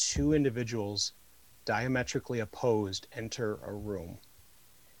is two individuals diametrically opposed enter a room.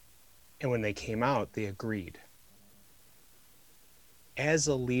 And when they came out, they agreed. As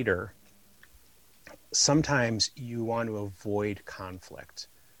a leader, sometimes you want to avoid conflict.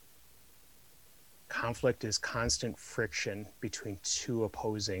 Conflict is constant friction between two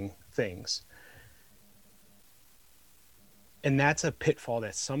opposing things. And that's a pitfall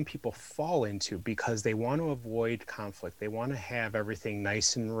that some people fall into because they want to avoid conflict. They want to have everything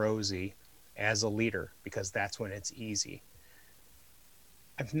nice and rosy as a leader because that's when it's easy.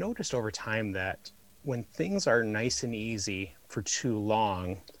 I've noticed over time that when things are nice and easy for too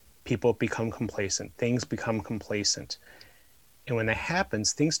long, people become complacent. Things become complacent. And when that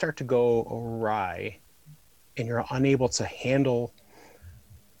happens, things start to go awry and you're unable to handle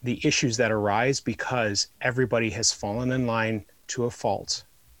the issues that arise because everybody has fallen in line to a fault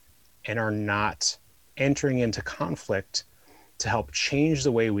and are not entering into conflict to help change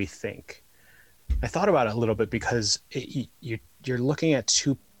the way we think. I thought about it a little bit because you're looking at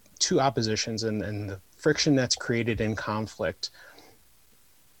two oppositions and the friction that's created in conflict.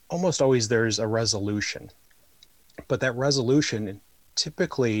 Almost always there's a resolution, but that resolution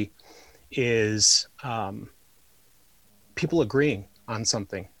typically is people agreeing on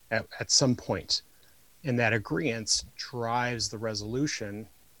something at some point, and that agreement drives the resolution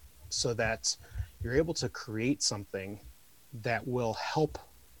so that you're able to create something that will help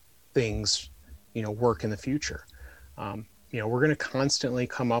things, work in the future. We're going to constantly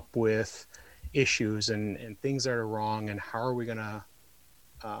come up with issues and things that are wrong, and how are we going to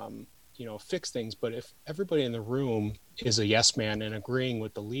fix things. But if everybody in the room is a yes man and agreeing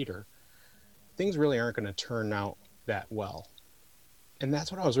with the leader, things really aren't going to turn out that well. And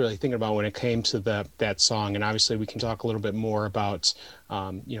that's what I was really thinking about when it came to that song. And obviously we can talk a little bit more about,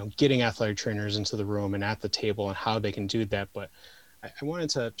 getting athletic trainers into the room and at the table and how they can do that. But I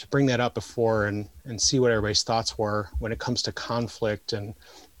wanted to bring that up before and see what everybody's thoughts were when it comes to conflict and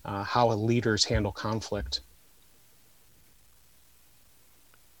how leaders handle conflict.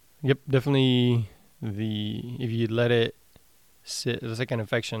 Yep, definitely. If you let it sit, it's like an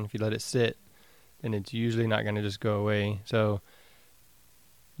infection. If you let it sit, then it's usually not going to just go away. So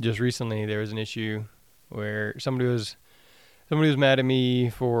just recently there was an issue where somebody was mad at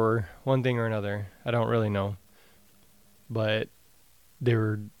me for one thing or another. I don't really know, but they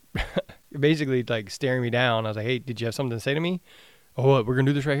were basically like staring me down. I was like, "Hey, did you have something to say to me?" "Oh, what? We're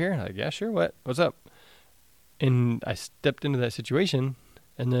gonna do this right here?" I'm like, "Yeah, sure. What's up?" And I stepped into that situation,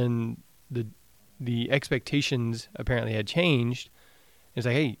 and then the expectations apparently had changed. It's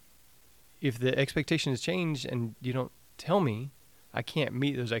like, hey, if the expectations change and you don't tell me, I can't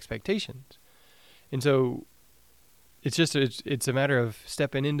meet those expectations. And so it's a matter of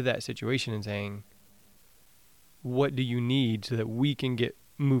stepping into that situation and saying, what do you need so that we can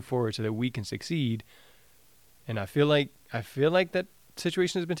move forward, so that we can succeed? And I feel like that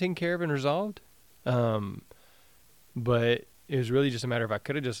situation has been taken care of and resolved. But it was really just a matter of I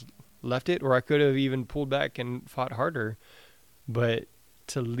could have just left it, or I could have even pulled back and fought harder. But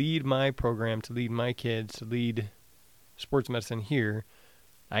to lead my program, to lead my kids, to lead sports medicine here,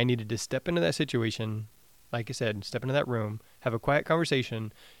 I needed to step into that situation like I said, step into that room, have a quiet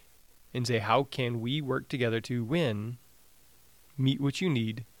conversation, and say, how can we work together to win, meet what you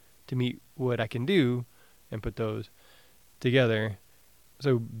need to meet what I can do, and put those together.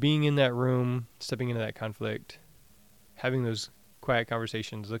 So being in that room, stepping into that conflict, having those quiet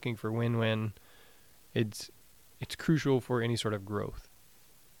conversations, looking for win-win, it's crucial for any sort of growth.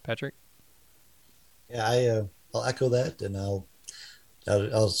 Patrick? Yeah, I'll echo that, and I'll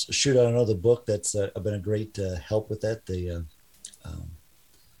shoot out another book that's been a great help with that.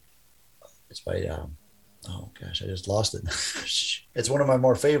 It's by oh gosh, I just lost it. It's one of my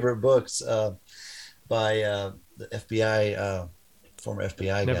more favorite books by the FBI former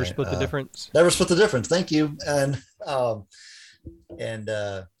FBI Never guy. Split the Difference. Never Split the Difference. Thank you. And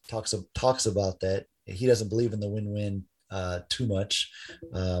talks about that. He doesn't believe in the win-win too much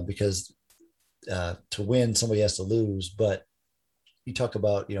because to win somebody has to lose. But you talk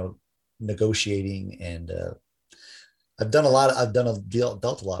about negotiating, and I've dealt a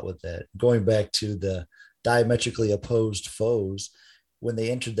lot with that. Going back to the diametrically opposed foes, when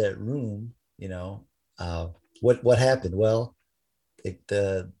they entered that room, what happened? Well,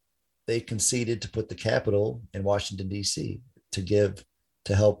 they conceded to put the Capitol in Washington, D.C. to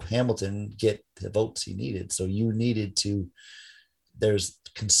help Hamilton get the votes he needed. So there's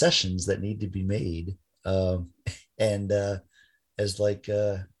concessions that need to be made. And as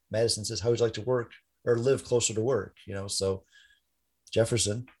Madison says, how would you like to work or live closer to work? So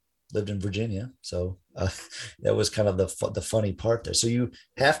Jefferson lived in Virginia. So that was kind of the funny part there. So you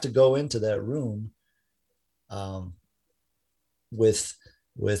have to go into that room with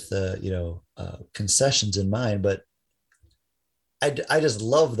concessions in mind. But I just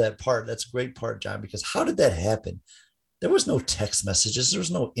love that part. That's a great part, John, because how did that happen? There was no text messages. There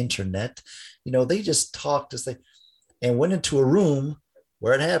was no internet. They just talked and went into a room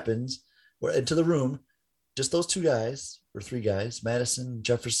where it happens, into the room, just those two guys or three guys, Madison,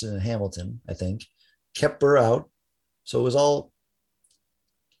 Jefferson, and Hamilton, I think, kept Burr out. So it was all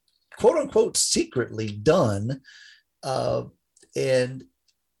quote unquote secretly done. And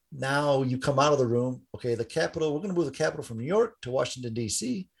now you come out of the room. Okay, the Capitol, we're going to move the Capitol from New York to Washington,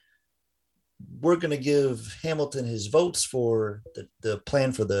 D.C. We're going to give Hamilton his votes for the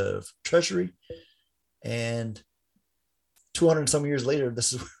plan for the Treasury. And 200 some years later,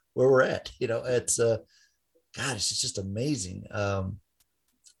 this is where we're at. It's God, it's just amazing. I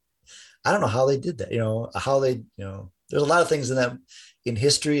don't know how they did that. There's a lot of things in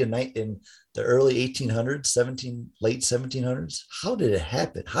history in the early 1800s, late 1700s. How did it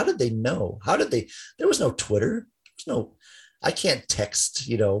happen? How did they know? There was no Twitter. I can't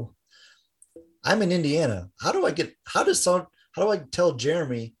text, I'm in Indiana. How do I tell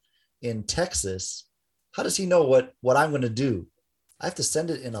Jeremy in Texas, how does he know what I'm going to do? I have to send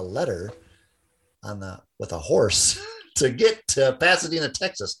it in a letter with a horse to get to Pasadena,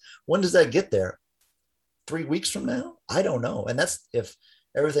 Texas. When does that get there? 3 weeks from now? I don't know. And that's if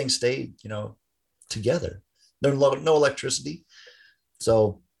everything stayed, together. There's no electricity.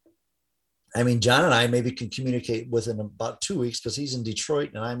 So, John and I maybe can communicate within about 2 weeks because he's in Detroit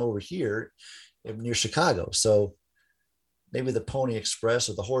and I'm over here near Chicago. So maybe the Pony Express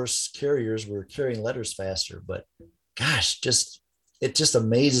or the horse carriers were carrying letters faster. But gosh, it just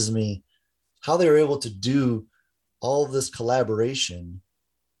amazes me how they were able to do all of this collaboration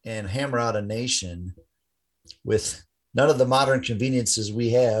and hammer out a nation with none of the modern conveniences we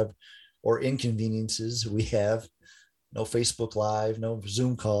have or inconveniences we have. No Facebook Live, no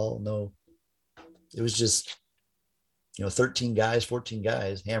Zoom call, no. It was just, 13 guys, 14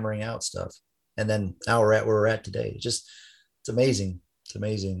 guys hammering out stuff. And then now we're at where we're at today. It's amazing. It's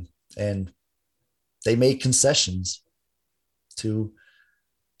amazing. And they made concessions to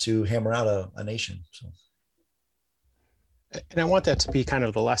hammer out a nation. So. And I want that to be kind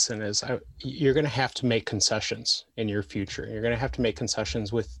of the lesson is you're going to have to make concessions in your future. You're going to have to make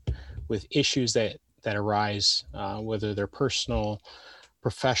concessions with issues that arise, whether they're personal,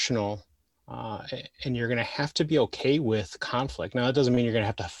 professional, and you're going to have to be okay with conflict. Now, that doesn't mean you're going to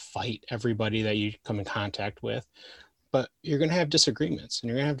have to fight everybody that you come in contact with, but you're going to have disagreements and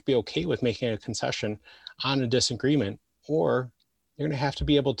you're going to have to be okay with making a concession on a disagreement, or you're going to have to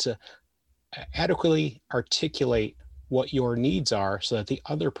be able to adequately articulate what your needs are so that the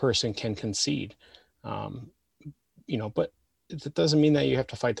other person can concede. But it doesn't mean that you have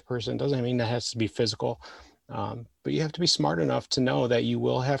to fight the person. It doesn't mean that has to be physical. But you have to be smart enough to know that you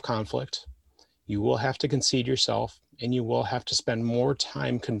will have conflict. You will have to concede yourself, and you will have to spend more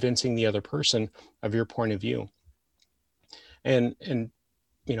time convincing the other person of your point of view. And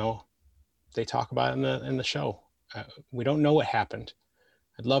they talk about it in the show. We don't know what happened.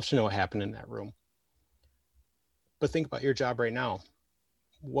 I'd love to know what happened in that room. But think about your job right now.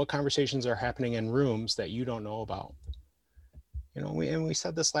 What conversations are happening in rooms that you don't know about? We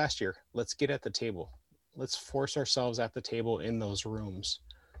said this last year. Let's get at the table. Let's force ourselves at the table in those rooms.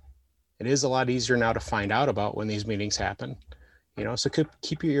 It is a lot easier now to find out about when these meetings happen. So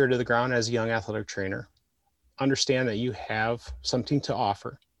keep your ear to the ground as a young athletic trainer. Understand that you have something to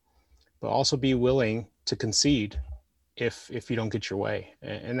offer, but also be willing to concede if you don't get your way.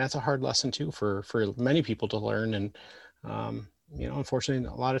 And that's a hard lesson too for many people to learn. And unfortunately,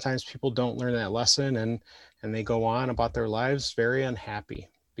 a lot of times people don't learn that lesson, and they go on about their lives very unhappy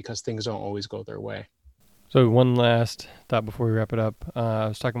because things don't always go their way. So one last thought before we wrap it up. I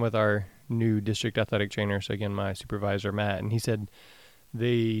was talking with our new district athletic trainer, so again, my supervisor, Matt, and he said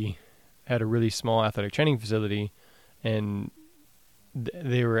they had a really small athletic training facility, and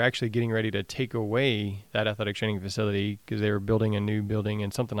they were actually getting ready to take away that athletic training facility because they were building a new building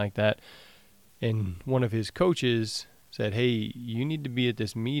and something like that. And one of his coaches said, hey, you need to be at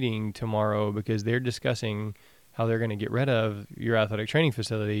this meeting tomorrow because they're discussing how they're going to get rid of your athletic training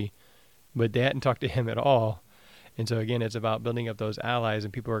facility. But they hadn't talked to him at all. And so again, it's about building up those allies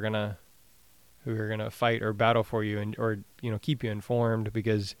and people who are gonna fight or battle for you and or keep you informed,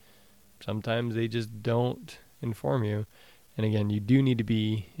 because sometimes they just don't inform you. And again, you do need to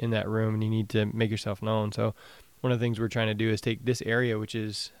be in that room and you need to make yourself known. So one of the things we're trying to do is take this area, which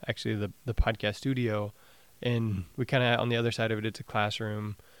is actually the podcast studio, and we kind of, on the other side of it, it's a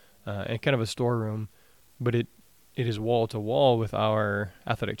classroom and kind of a storeroom, but it is wall to wall with our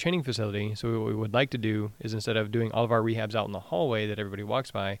athletic training facility. So what we would like to do is, instead of doing all of our rehabs out in the hallway that everybody walks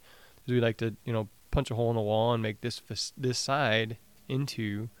by, is we'd like to, punch a hole in the wall and make this side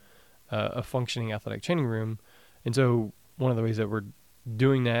into a functioning athletic training room. And so one of the ways that we're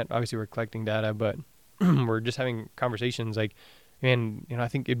doing that, obviously we're collecting data, but we're just having conversations like, man, I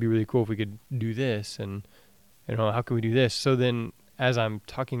think it'd be really cool if we could do this, and how can we do this? So then, as I'm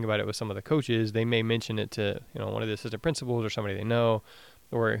talking about it with some of the coaches, they may mention it to, one of the assistant principals or somebody they know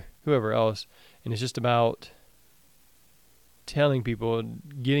or whoever else. And it's just about telling people,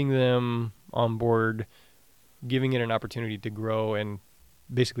 getting them on board, giving it an opportunity to grow and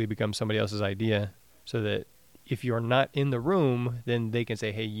basically become somebody else's idea, so that if you're not in the room, then they can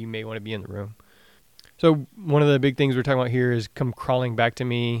say, hey, you may want to be in the room. So one of the big things we're talking about here is come crawling back to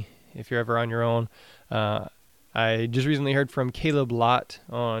me if you're ever on your own. I just recently heard from Caleb Lott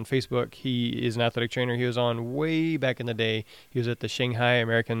on Facebook. He is an athletic trainer. He was on way back in the day. He was at the Shanghai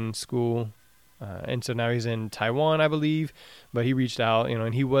American School, and so now he's in Taiwan, I believe. But he reached out,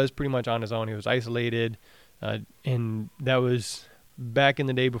 and he was pretty much on his own. He was isolated, and that was back in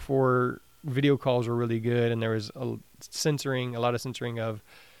the day before video calls were really good, and there was a lot of censoring of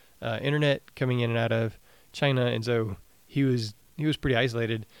internet coming in and out of China, and so he was pretty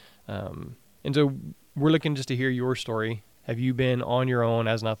isolated, and so we're looking just to hear your story. Have you been on your own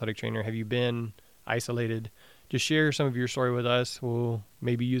as an athletic trainer? Have you been isolated? Just share some of your story with us. We'll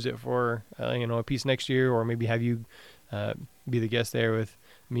maybe use it for a piece next year, or maybe have you be the guest there with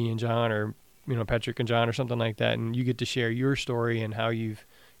me and John, or Patrick and John, or something like that, and you get to share your story and how you've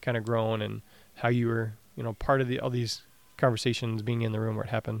kind of grown and how you were part of all these conversations, being in the room where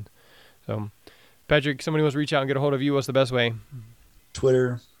it happened. So Patrick, somebody wants to reach out and get a hold of you. What's the best way?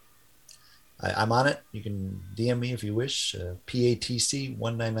 Twitter. I'm on it. You can DM me if you wish.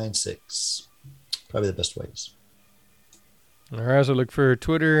 PATC1996. Probably the best ways. All right, so look for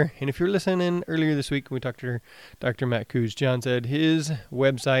Twitter. And if you're listening earlier this week, we talked to Dr. Matt Cooge. John said his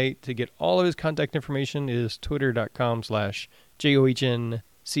website to get all of his contact information is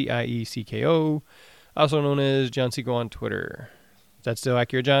twitter.com/JOHNCIECKO, also known as John Seco on Twitter. Is that still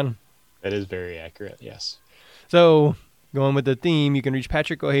accurate, John? That is very accurate, yes. So going with the theme, you can reach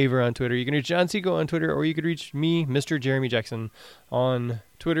Patrick O'Haver on Twitter. You can reach John Seco on Twitter, or you could reach me, Mr. Jeremy Jackson, on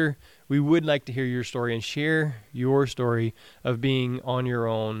Twitter. We would like to hear your story and share your story of being on your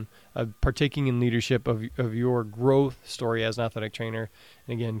own, of partaking in leadership, of your growth story as an athletic trainer.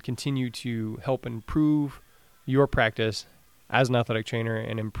 And again, continue to help improve your practice as an athletic trainer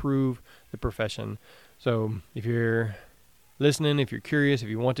and improve the profession. So if you're listening, if you're curious, if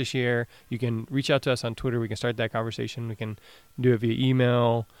you want to share, you can reach out to us on Twitter. We can start that conversation. We can do it via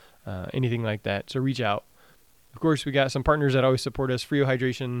email, anything like that. So reach out. Of course, we got some partners that always support us. Frio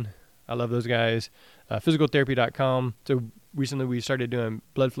Hydration, I love those guys. Physicaltherapy.com. So recently we started doing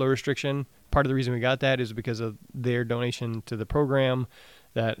blood flow restriction. Part of the reason we got that is because of their donation to the program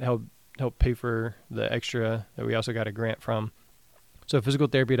that helped pay for the extra that we also got a grant from. So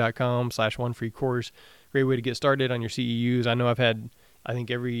physicaltherapy.com/one free course. Great way to get started on your CEUs. I know I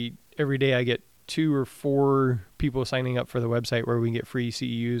think every day I get 2 or 4 people signing up for the website where we can get free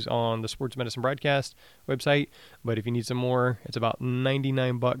CEUs on the Sports Medicine Broadcast website. But if you need some more, it's about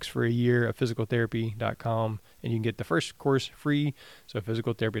 $99 for a year at physicaltherapy.com, and you can get the first course free. So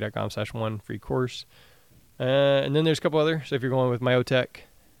physicaltherapy.com/one free course. And then there's a couple other. So if you're going with Myotech,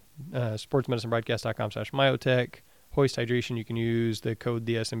 sportsmedicinebroadcast.com/Myotech. Hoist Hydration, you can use the code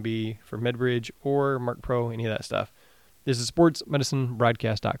DSMB for MedBridge or Mark Pro, any of that stuff. This is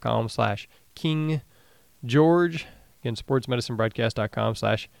sportsmedicinebroadcast.com/King George. Again,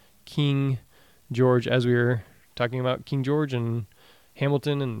 sportsmedicinebroadcast.com/King George, as we were talking about King George and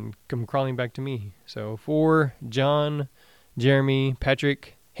Hamilton and come crawling back to me. So for John, Jeremy,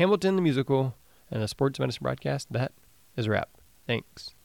 Patrick, Hamilton the musical, and the Sports Medicine Broadcast, that is a wrap. Thanks.